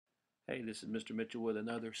Hey, this is Mr. Mitchell with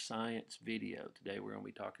another science video. Today we're going to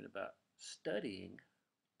be talking about studying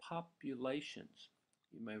populations.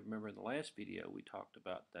 You may remember in the last video we talked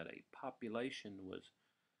about that a population was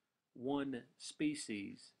one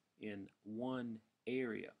species in one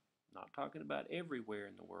area. Not talking about everywhere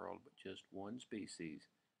in the world, but just one species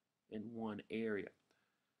in one area.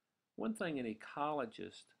 One thing an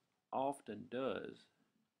ecologist often does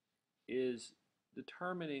is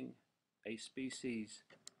determining a species'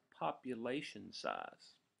 population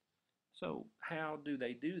size. So how do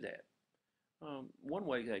they do that? One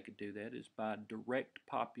way they could do that is by direct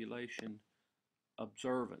population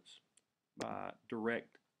observance, by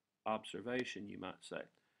direct observation, you might say.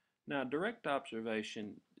 Now, direct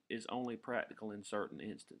observation is only practical in certain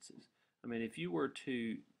instances. I mean, if you were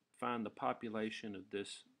to find the population of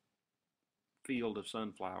this field of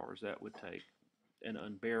sunflowers, that would take an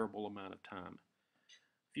unbearable amount of time.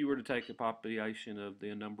 If you were to take the population of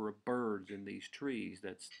the number of birds in these trees,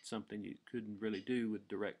 that's something you couldn't really do with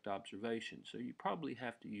direct observation. So you probably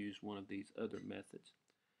have to use one of these other methods.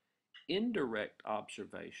 Indirect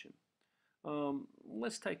observation.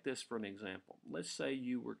 Let's take this for an example. Let's say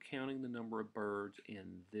you were counting the number of birds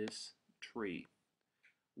in this tree.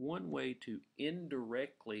 One way to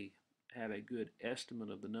indirectly have a good estimate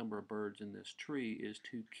of the number of birds in this tree is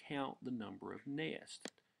to count the number of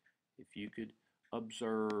nests. If you could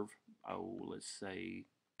observe, let's say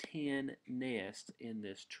 10 nests in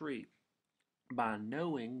this tree. By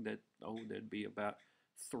knowing that, there'd be about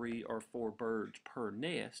 3 or 4 birds per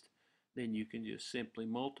nest, then you can just simply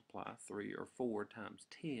multiply 3 or 4 times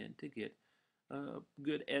 10 to get a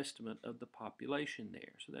good estimate of the population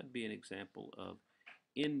there. So that'd be an example of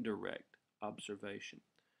indirect observation.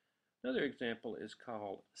 Another example is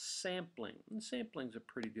called sampling. And sampling is a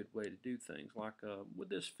pretty good way to do things, like with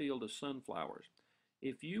this field of sunflowers.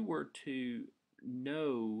 If you were to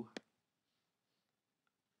know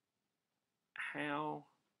how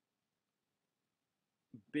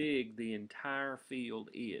big the entire field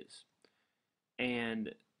is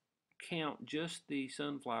and count just the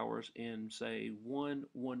sunflowers in, say,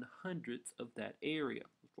 1/100th of that area,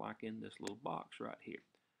 like in this little box right here.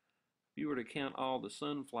 If you were to count all the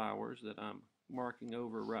sunflowers that I'm marking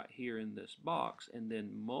over right here in this box and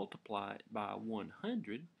then multiply it by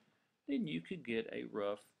 100, then you could get a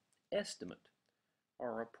rough estimate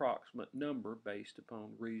or approximate number based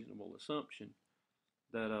upon reasonable assumption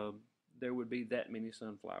that there would be that many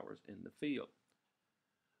sunflowers in the field.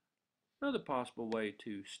 Another possible way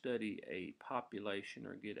to study a population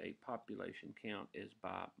or get a population count is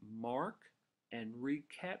by mark and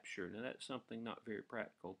recapture. Now that's something not very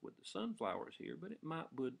practical with the sunflowers here, but it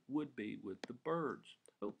would be with the birds.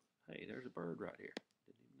 Oh, hey, there's a bird right here.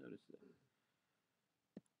 Didn't even notice that.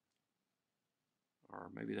 Or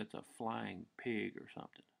maybe that's a flying pig or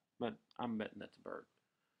something. But I'm betting that's a bird.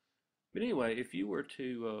 But anyway, if you were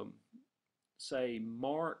to say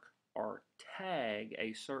mark or tag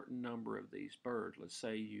a certain number of these birds, let's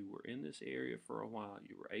say you were in this area for a while,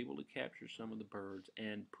 you were able to capture some of the birds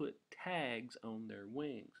and put tags on their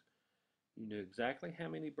wings. You knew exactly how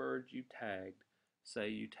many birds you tagged. Say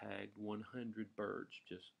you tagged 100 birds,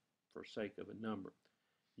 just for sake of a number.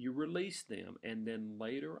 You release them, and then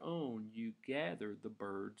later on you gather the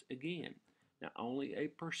birds again. Now only a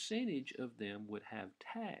percentage of them would have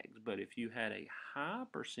tags, but if you had a high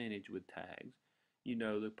percentage with tags, you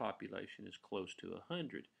know the population is close to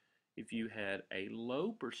 100. If you had a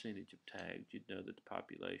low percentage of tags, you'd know that the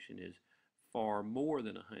population is far more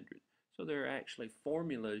than 100. So there are actually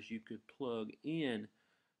formulas you could plug in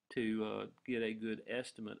to get a good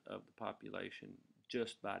estimate of the population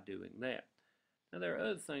just by doing that. Now there are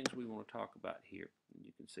other things we want to talk about here.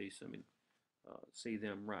 You can see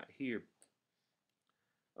them right here.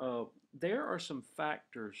 There are some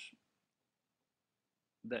factors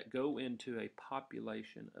that go into a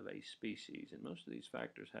population of a species, and most of these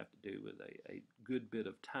factors have to do with a good bit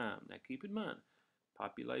of time. Now keep in mind,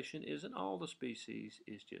 population isn't all the species,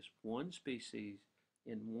 it's just one species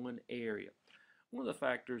in one area. One of the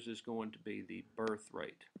factors is going to be the birth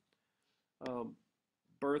rate.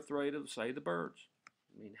 Birth rate of, say, the birds.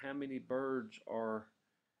 I mean, how many birds are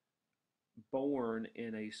born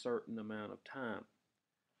in a certain amount of time?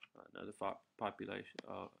 Another population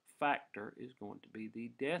factor is going to be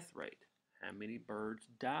the death rate. How many birds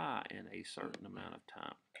die in a certain amount of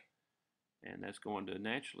time? And that's going to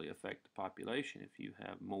naturally affect the population. If you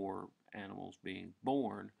have more animals being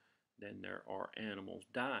born than there are animals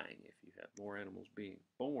dying. If you have more animals being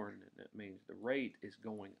born, then that means the rate is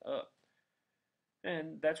going up.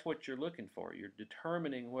 And that's what you're looking for. You're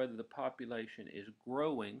determining whether the population is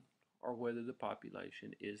growing or whether the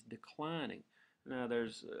population is declining. Now,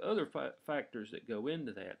 there's other factors that go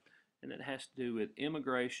into that, and it has to do with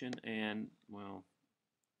immigration and, well,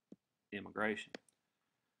 immigration.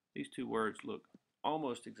 These two words look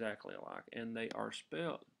almost exactly alike, and they are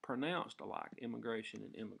pronounced alike, immigration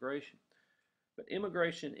and immigration. But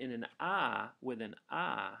immigration in an I, with an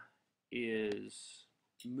I, is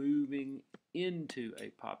moving into a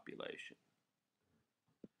population.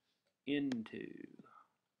 Into.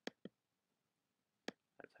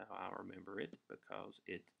 That's how I remember it, because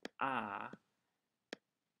it's I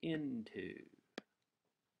into.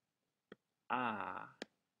 I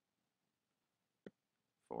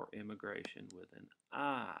for immigration with an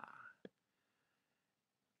I.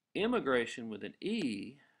 Immigration with an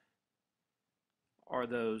E are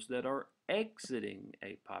those that are exiting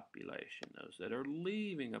a population, those that are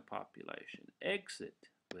leaving a population. Exit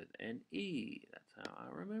with an E. That's how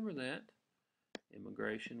I remember that.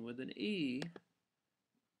 Immigration with an E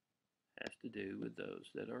has to do with those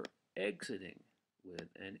that are exiting with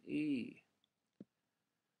an E.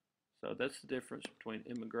 So that's the difference between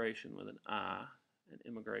immigration with an I and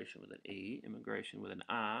immigration with an E. Immigration with an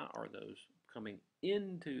I are those coming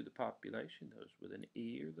into the population. Those with an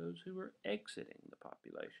E are those who are exiting the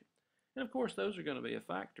population. And of course, those are going to be a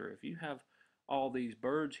factor. If you have all these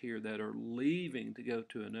birds here that are leaving to go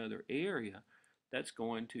to another area, that's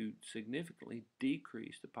going to significantly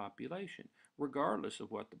decrease the population, regardless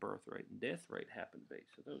of what the birth rate and death rate happen to be.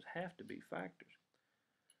 So those have to be factors.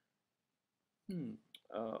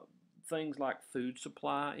 Things like food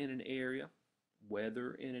supply in an area,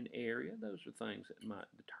 weather in an area, those are things that might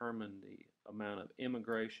determine the amount of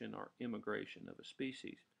immigration or immigration of a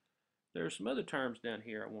species. There are some other terms down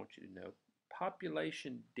here I want you to know.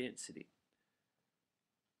 Population density.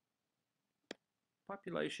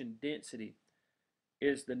 Population density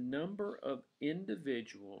is the number of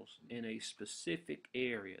individuals in a specific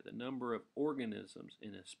area, the number of organisms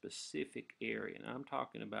in a specific area. And I'm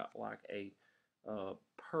talking about like a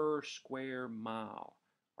per square mile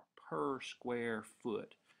or per square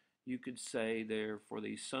foot. You could say there for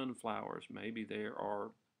these sunflowers, maybe there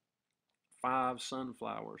are 5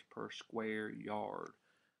 sunflowers per square yard,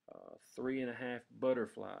 3.5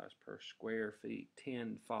 butterflies per square feet,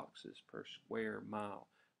 10 foxes per square mile.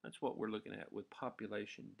 That's what we're looking at with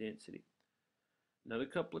population density. Another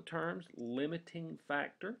couple of terms, limiting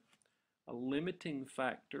factor. A limiting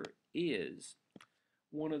factor is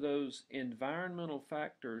one of those environmental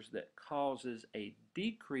factors that causes a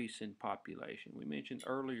decrease in population. We mentioned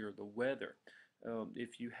earlier the weather.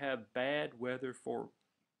 If you have bad weather for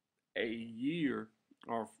a year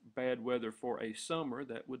or bad weather for a summer,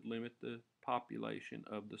 that would limit the population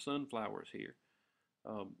of the sunflowers here.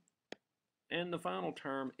 And the final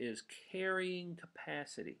term is carrying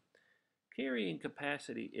capacity. Carrying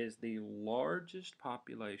capacity is the largest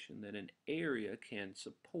population that an area can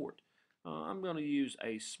support. I'm going to use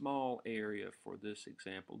a small area for this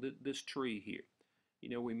example, this tree here. You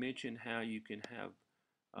know, we mentioned how you can have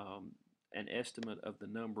an estimate of the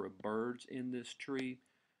number of birds in this tree.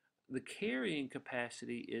 The carrying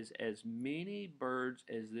capacity is as many birds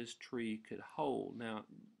as this tree could hold. Now,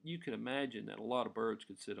 you can imagine that a lot of birds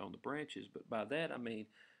could sit on the branches, but by that I mean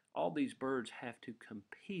all these birds have to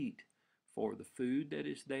compete for the food that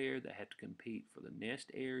is there. They have to compete for the nest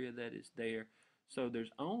area that is there. So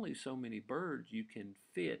there's only so many birds you can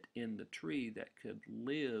fit in the tree that could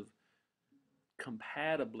live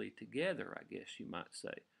compatibly together, I guess you might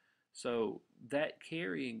say. So that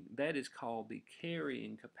is called the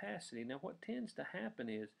carrying capacity. Now what tends to happen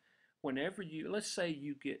is whenever let's say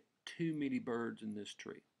you get too many birds in this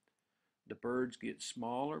tree, the birds get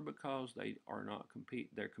smaller because they are not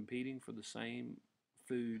they're competing for the same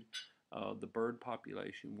food. The bird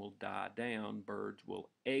population will die down. Birds will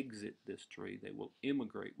exit this tree. They will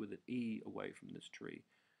immigrate with an E away from this tree.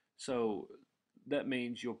 So that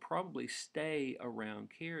means you'll probably stay around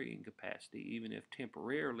carrying capacity even if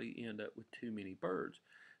temporarily you end up with too many birds.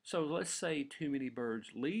 So let's say too many birds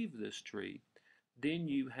leave this tree, then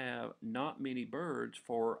you have not many birds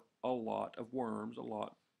for a lot of worms, a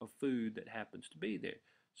lot of food that happens to be there.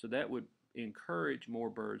 So that would encourage more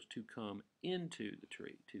birds to come into the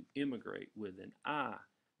tree, to immigrate with an I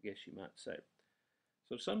guess you might say.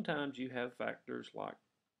 So sometimes you have factors like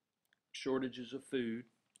shortages of food,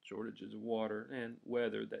 shortages of water, and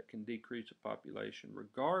weather that can decrease a population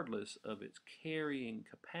regardless of its carrying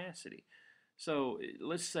capacity. So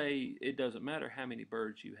let's say it doesn't matter how many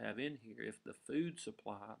birds you have in here. If the food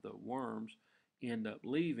supply, the worms, end up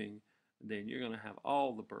leaving, then you're going to have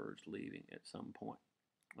all the birds leaving at some point.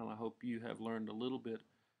 Well, I hope you have learned a little bit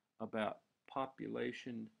about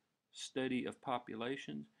population, study of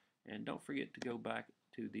populations, and don't forget to go back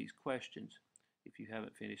to these questions if you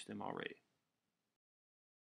haven't finished them already.